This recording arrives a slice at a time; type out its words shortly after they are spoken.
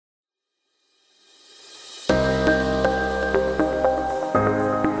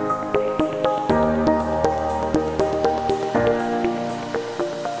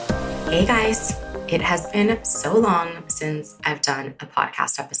It has been so long since I've done a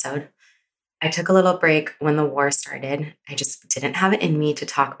podcast episode. I took a little break when the war started. I just didn't have it in me to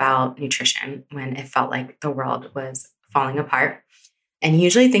talk about nutrition when it felt like the world was falling apart. And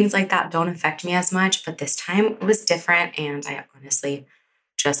usually things like that don't affect me as much, but this time it was different and I honestly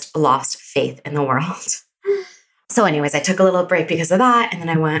just lost faith in the world. So anyways, I took a little break because of that. And then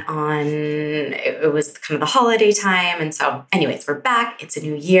I went on, it was kind of the holiday time. And so anyways, we're back. It's a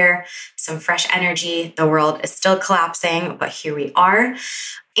new year, some fresh energy. The world is still collapsing, but here we are.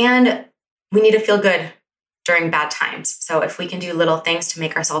 And we need to feel good during bad times. So if we can do little things to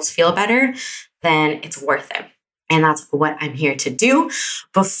make ourselves feel better, then it's worth it. And that's what I'm here to do.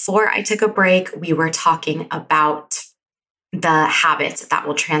 Before I took a break, we were talking about the habits that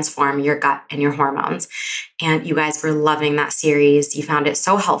will transform your gut and your hormones. And you guys were loving that series. You found it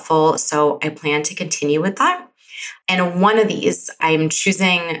so helpful. So I plan to continue with that. And one of these, I'm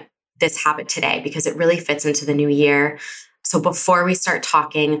choosing this habit today because it really fits into the new year. So before we start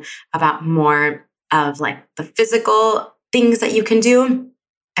talking about more of like the physical things that you can do,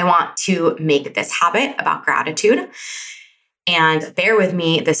 I want to make this habit about gratitude. And bear with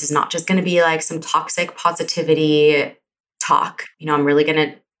me, this is not just going to be like some toxic positivity talk. I'm really going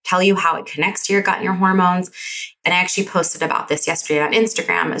to tell you how it connects to your gut and your hormones. And I actually posted about this yesterday on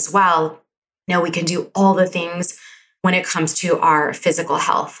Instagram as well. We can do all the things when it comes to our physical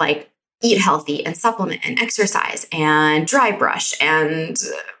health, like eat healthy and supplement and exercise and dry brush and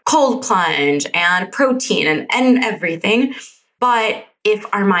cold plunge and protein and everything. But if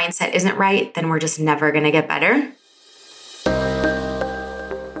our mindset isn't right, then we're just never going to get better.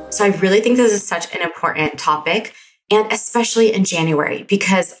 So I really think this is such an important topic. And especially in January,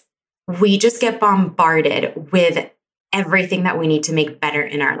 because we just get bombarded with everything that we need to make better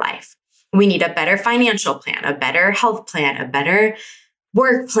in our life. We need a better financial plan, a better health plan, a better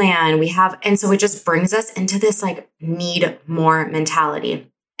work plan. And so it just brings us into this like need more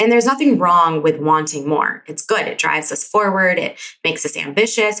mentality. And there's nothing wrong with wanting more. It's good. It drives us forward. It makes us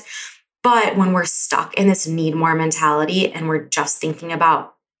ambitious. But when we're stuck in this need more mentality and we're just thinking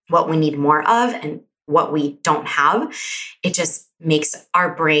about what we need more of and what we don't have, it just makes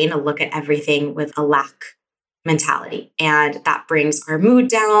our brain look at everything with a lack mentality. And that brings our mood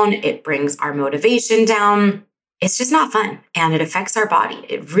down. It brings our motivation down. It's just not fun. And it affects our body.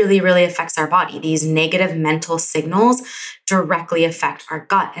 It really, really affects our body. These negative mental signals directly affect our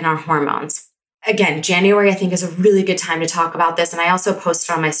gut and our hormones. Again, January, I think, is a really good time to talk about this. And I also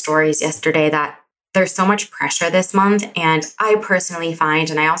posted on my stories yesterday that there's so much pressure this month. And I personally find,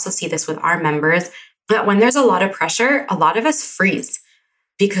 and I also see this with our members, that when there's a lot of pressure, a lot of us freeze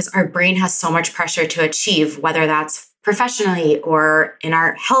because our brain has so much pressure to achieve, whether that's professionally or in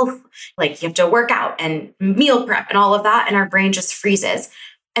our health, like you have to work out and meal prep and all of that, and our brain just freezes.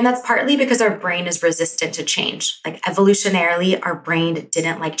 And that's partly because our brain is resistant to change. Like evolutionarily, our brain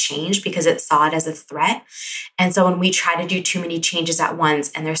didn't like change because it saw it as a threat. And so when we try to do too many changes at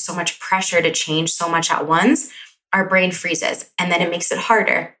once and there's so much pressure to change so much at once, our brain freezes and then it makes it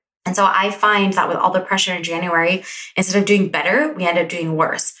harder. And so I find that with all the pressure in January, instead of doing better, we end up doing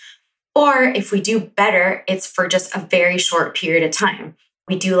worse. Or if we do better, it's for just a very short period of time.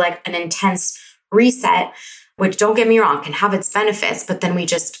 We do like an intense reset, which, don't get me wrong, can have its benefits, but then we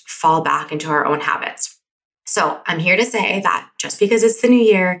just fall back into our own habits. So I'm here to say that just because it's the new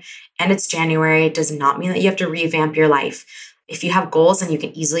year and it's January does not mean that you have to revamp your life. If you have goals and you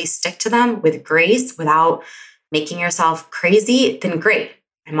can easily stick to them with grace without making yourself crazy, then great.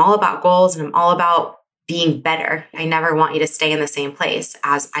 I'm all about goals and I'm all about being better. I never want you to stay in the same place,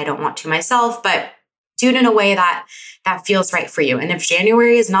 as I don't want to myself, but do it in a way that feels right for you. And if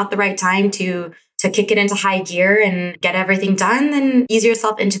January is not the right time to kick it into high gear and get everything done, then ease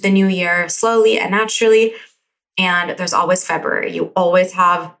yourself into the new year slowly and naturally. And there's always February. You always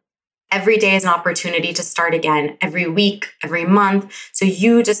have, every day is an opportunity to start again, every week, every month. So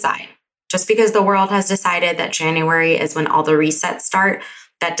you decide. Just because the world has decided that January is when all the resets start,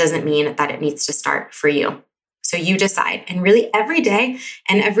 that doesn't mean that it needs to start for you. So you decide. And really every day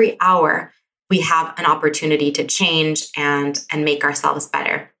and every hour, we have an opportunity to change and make ourselves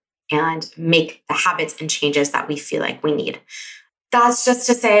better and make the habits and changes that we feel like we need. That's just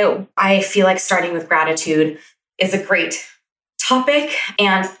to say, I feel like starting with gratitude is a great topic.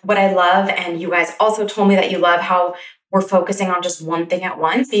 And what I love, and you guys also told me that you love how we're focusing on just one thing at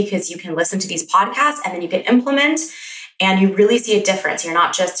once, because you can listen to these podcasts and then you can implement and you really see a difference. You're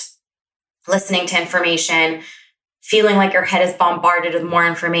not just listening to information, feeling like your head is bombarded with more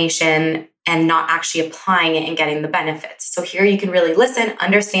information and not actually applying it and getting the benefits. So here you can really listen,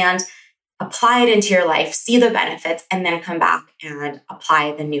 understand, apply it into your life, see the benefits, and then come back and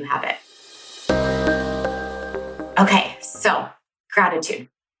apply the new habit. Okay, so gratitude.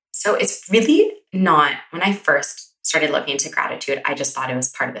 So it's really not, when I first started looking into gratitude, I just thought it was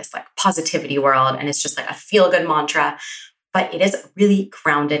part of this like positivity world and it's just like a feel good mantra, but it is really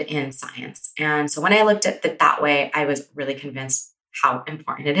grounded in science. And so when I looked at it that way, I was really convinced how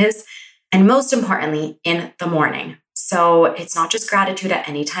important it is. And most importantly, in the morning. So it's not just gratitude at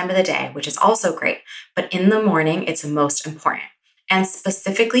any time of the day, which is also great, but in the morning, it's most important. And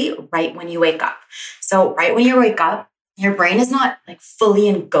specifically right when you wake up. So right when you wake up, your brain is not like fully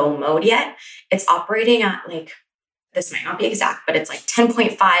in go mode yet. It's operating at like, this might not be exact, but it's like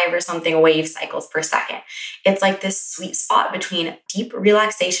 10.5 or something wave cycles per second. It's like this sweet spot between deep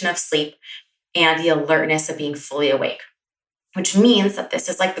relaxation of sleep and the alertness of being fully awake, which means that this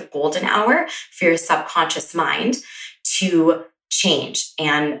is like the golden hour for your subconscious mind to change.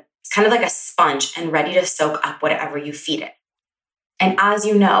 And it's kind of like a sponge and ready to soak up whatever you feed it. And as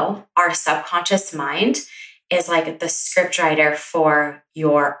you know, our subconscious mind is like the scriptwriter for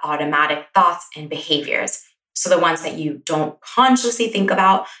your automatic thoughts and behaviors. So the ones that you don't consciously think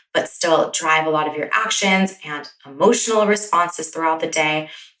about, but still drive a lot of your actions and emotional responses throughout the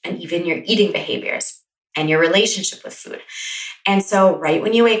day, and even your eating behaviors and your relationship with food. And so right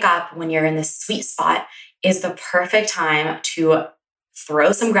when you wake up, when you're in this sweet spot, is the perfect time to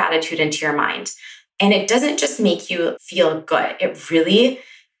throw some gratitude into your mind. And it doesn't just make you feel good.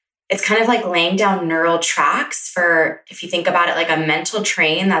 It's kind of like laying down neural tracks for, if you think about it, like a mental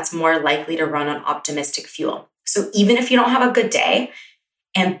train that's more likely to run on optimistic fuel. So even if you don't have a good day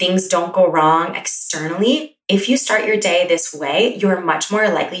and things don't go wrong externally, if you start your day this way, you're much more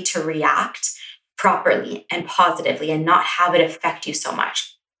likely to react properly and positively and not have it affect you so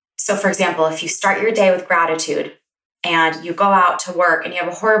much. So for example, if you start your day with gratitude and you go out to work and you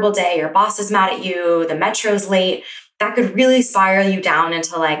have a horrible day, your boss is mad at you, the metro's late, that could really spiral you down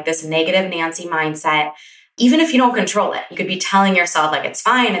into like this negative Nancy mindset. Even if you don't control it, you could be telling yourself like, it's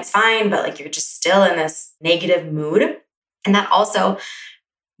fine, but like you're just still in this negative mood. And that also,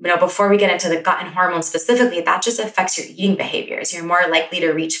 before we get into the gut and hormones specifically, that just affects your eating behaviors. You're more likely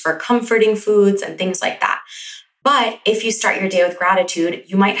to reach for comforting foods and things like that. But if you start your day with gratitude,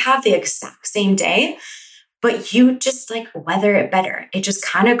 you might have the exact same day, but you just like weather it better. It just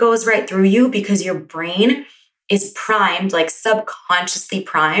kind of goes right through you because your brain is primed, like subconsciously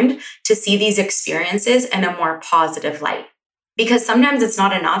primed to see these experiences in a more positive light. Because sometimes it's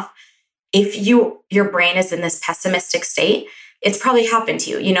not enough. If your brain is in this pessimistic state, it's probably happened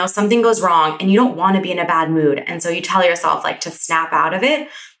to you. Something goes wrong and you don't want to be in a bad mood. And so you tell yourself like to snap out of it,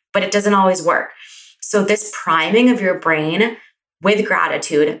 but it doesn't always work. So this priming of your brain with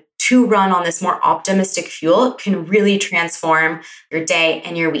gratitude to run on this more optimistic fuel can really transform your day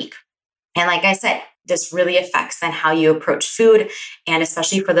and your week. And like I said, this really affects then how you approach food. And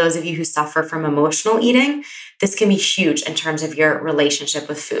especially for those of you who suffer from emotional eating, this can be huge in terms of your relationship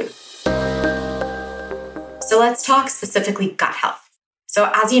with food. So let's talk specifically gut health.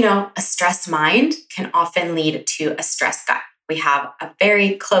 So as you know, a stressed mind can often lead to a stressed gut. We have a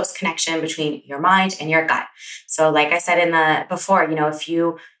very close connection between your mind and your gut. So like I said before, if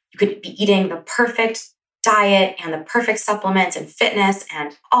you could be eating the perfect diet and the perfect supplements and fitness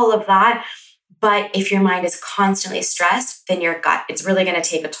and all of that, but if your mind is constantly stressed, then your gut, it's really going to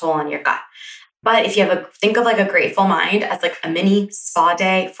take a toll on your gut. But if you think of like a grateful mind as like a mini spa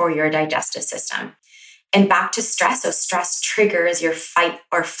day for your digestive system. And back to stress. So stress triggers your fight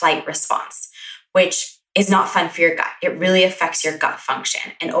or flight response, which is not fun for your gut. It really affects your gut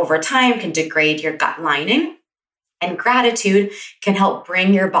function and over time can degrade your gut lining. And gratitude can help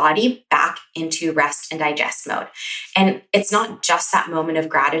bring your body back into rest and digest mode. And it's not just that moment of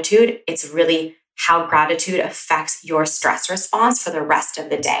gratitude, it's really how gratitude affects your stress response for the rest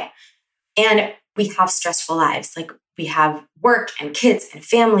of the day. And we have stressful lives. Like we have work and kids and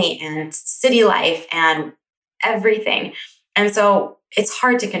family and city life and everything. And so it's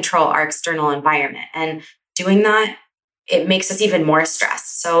hard to control our external environment. And doing that, it makes us even more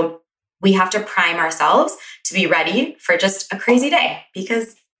stressed. So we have to prime ourselves to be ready for just a crazy day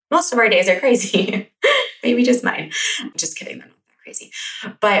because most of our days are crazy. Maybe just mine. Just kidding, they're not that crazy.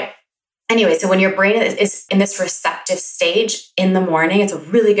 But anyway, so when your brain is in this receptive stage in the morning, it's a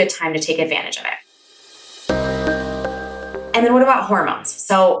really good time to take advantage of it. And then what about hormones?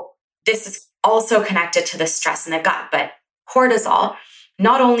 So this is also connected to the stress in the gut, but cortisol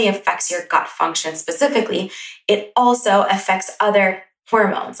not only affects your gut function specifically, it also affects other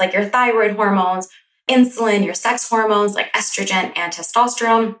hormones like your thyroid hormones, insulin, your sex hormones like estrogen and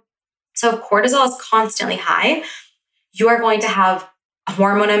testosterone. So if cortisol is constantly high, you are going to have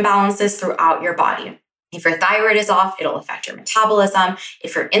hormone imbalances throughout your body. If your thyroid is off, it'll affect your metabolism.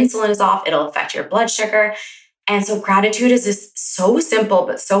 If your insulin is off, it'll affect your blood sugar. And so gratitude is this so simple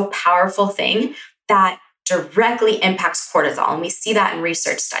but so powerful thing that directly impacts cortisol. And we see that in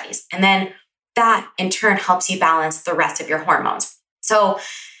research studies. And then that in turn helps you balance the rest of your hormones. So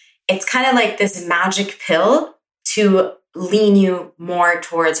it's kind of like this magic pill to lean you more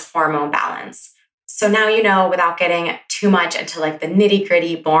towards hormone balance. So now you know, without getting too much into like the nitty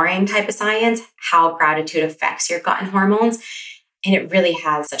gritty, boring type of science, how gratitude affects your gut and hormones. And it really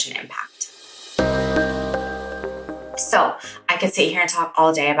has such an impact. So I could sit here and talk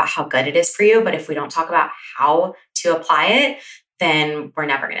all day about how good it is for you, but if we don't talk about how to apply it, then we're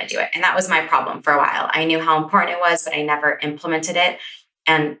never going to do it. And that was my problem for a while. I knew how important it was, but I never implemented it.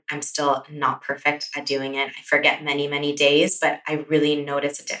 And I'm still not perfect at doing it. I forget many, many days, but I really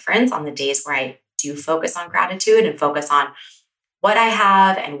notice a difference on the days where I do focus on gratitude and focus on what I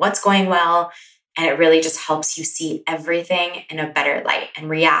have and what's going well. And it really just helps you see everything in a better light and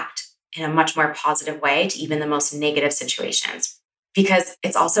react in a much more positive way to even the most negative situations. Because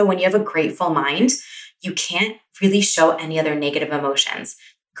it's also when you have a grateful mind, you can't really show any other negative emotions.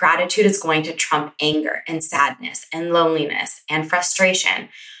 Gratitude is going to trump anger and sadness and loneliness and frustration.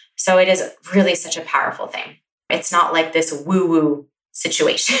 So it is really such a powerful thing. It's not like this woo-woo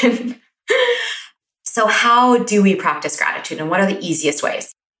situation. So how do we practice gratitude and what are the easiest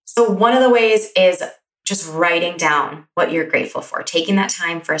ways? So one of the ways is just writing down what you're grateful for, taking that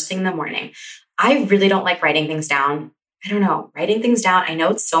time first thing in the morning. I really don't like writing things down. I don't know, writing things down. I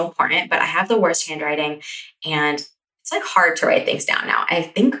know it's so important, but I have the worst handwriting and it's like hard to write things down now. I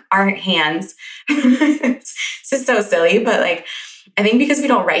think our hands, this is so silly, but like, I think because we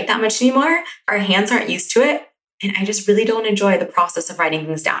don't write that much anymore, our hands aren't used to it. And I just really don't enjoy the process of writing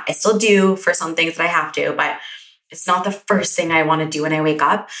things down. I still do for some things that I have to, but it's not the first thing I want to do when I wake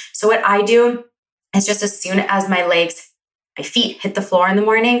up. So what I do is just as soon as my feet hit the floor in the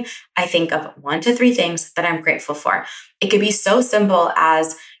morning, I think of 1 to 3 things that I'm grateful for. It could be so simple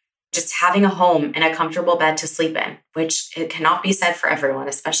as just having a home and a comfortable bed to sleep in, which it cannot be said for everyone,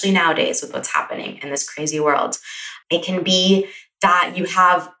 especially nowadays with what's happening in this crazy world. It can be that you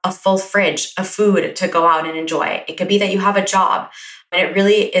have a full fridge of food to go out and enjoy. It could be that you have a job, but it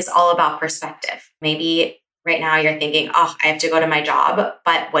really is all about perspective. Maybe right now you're thinking, oh, I have to go to my job.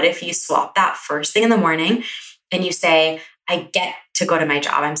 But what if you swap that first thing in the morning and you say, I get to go to my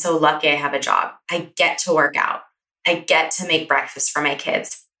job. I'm so lucky I have a job. I get to work out. I get to make breakfast for my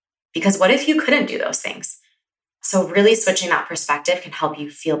kids. Because what if you couldn't do those things? So really switching that perspective can help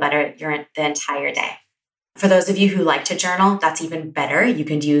you feel better the entire day. For those of you who like to journal, that's even better. You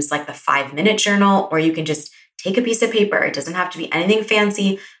can use like the 5-minute journal, or you can just take a piece of paper. It doesn't have to be anything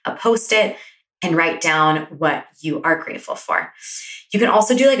fancy, a Post-it, and write down what you are grateful for. You can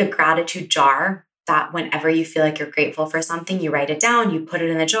also do like a gratitude jar that whenever you feel like you're grateful for something, you write it down, you put it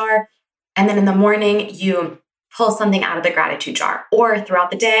in the jar, and then in the morning, you pull something out of the gratitude jar. Or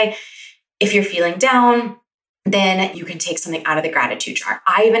throughout the day, if you're feeling down, then you can take something out of the gratitude jar.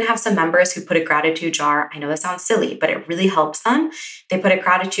 I even have some members who put a gratitude jar. I know this sounds silly, but it really helps them. They put a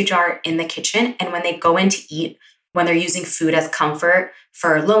gratitude jar in the kitchen, and when they go in to eat, when they're using food as comfort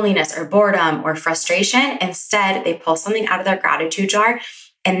for loneliness or boredom or frustration, instead they pull something out of their gratitude jar,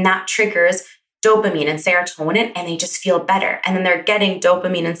 and that triggers dopamine and serotonin, and they just feel better. And then they're getting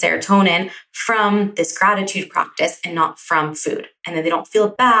dopamine and serotonin from this gratitude practice and not from food. And then they don't feel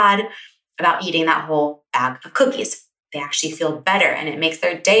bad about eating that whole bag of cookies. They actually feel better, and it makes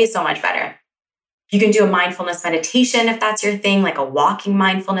their day so much better. You can do a mindfulness meditation if that's your thing, like a walking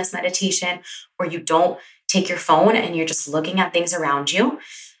mindfulness meditation, where you don't take your phone and you're just looking at things around you.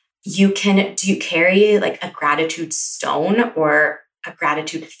 You can carry like a gratitude stone or a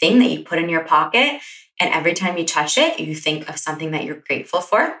gratitude thing that you put in your pocket. And every time you touch it, you think of something that you're grateful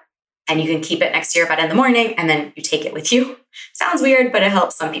for. And you can keep it next to your bed in the morning, and then you take it with you. Sounds weird, but it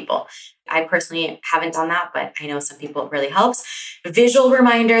helps some people. I personally haven't done that, but I know some people it really helps. Visual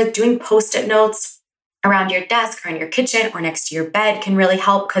reminder, doing Post-it notes around your desk or in your kitchen or next to your bed can really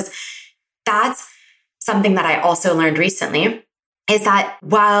help, because that's something that I also learned recently, is that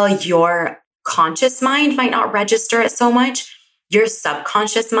while your conscious mind might not register it so much, your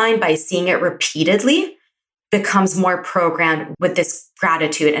subconscious mind, by seeing it repeatedly, becomes more programmed with this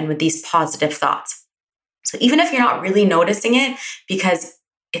gratitude and with these positive thoughts. So even if you're not really noticing it because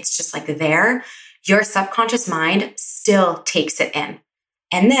it's just like there, your subconscious mind still takes it in.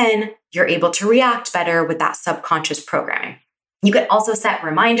 And then you're able to react better with that subconscious programming. You can also set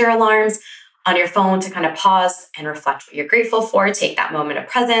reminder alarms on your phone to kind of pause and reflect what you're grateful for, take that moment of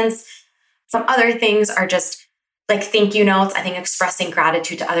presence. Some other things are just like thank you notes. I think expressing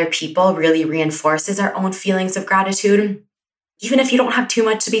gratitude to other people really reinforces our own feelings of gratitude. Even if you don't have too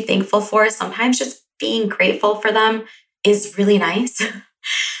much to be thankful for, sometimes just being grateful for them is really nice.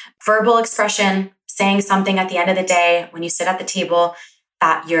 Verbal expression, saying something at the end of the day when you sit at the table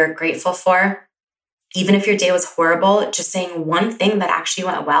that you're grateful for. Even if your day was horrible, just saying one thing that actually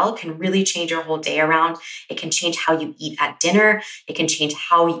went well can really change your whole day around. It can change how you eat at dinner. It can change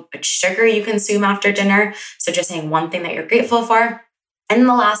much sugar you consume after dinner. So just saying one thing that you're grateful for. And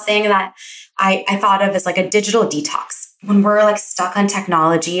the last thing that I thought of is like a digital detox. When we're like stuck on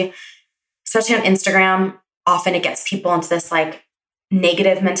technology, especially on Instagram, often it gets people into this like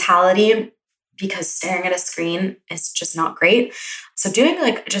negative mentality because staring at a screen is just not great. So doing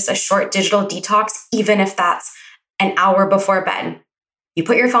like just a short digital detox, even if that's an hour before bed, you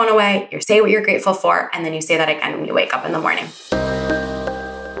put your phone away, you say what you're grateful for, and then you say that again when you wake up in the morning.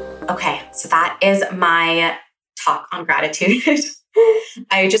 Okay, so that is my talk on gratitude.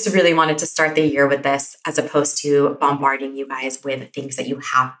 I just really wanted to start the year with this as opposed to bombarding you guys with things that you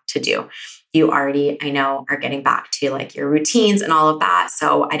have to do. You already, I know, are getting back to like your routines and all of that.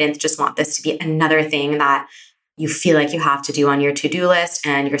 So I didn't just want this to be another thing that you feel like you have to do on your to-do list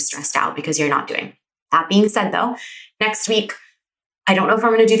and you're stressed out because you're not doing. That being said though, next week, I don't know if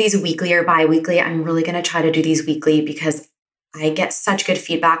I'm going to do these weekly or bi-weekly. I'm really going to try to do these weekly because I get such good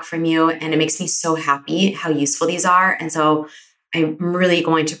feedback from you and it makes me so happy how useful these are. And so I'm really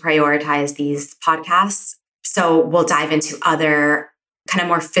going to prioritize these podcasts. So we'll dive into other kind of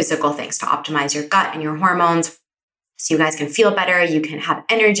more physical things to optimize your gut and your hormones so you guys can feel better. You can have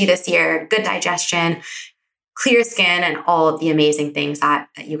energy this year, good digestion, clear skin, and all of the amazing things that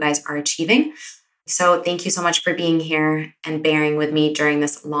you guys are achieving. So thank you so much for being here and bearing with me during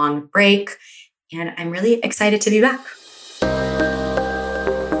this long break. And I'm really excited to be back.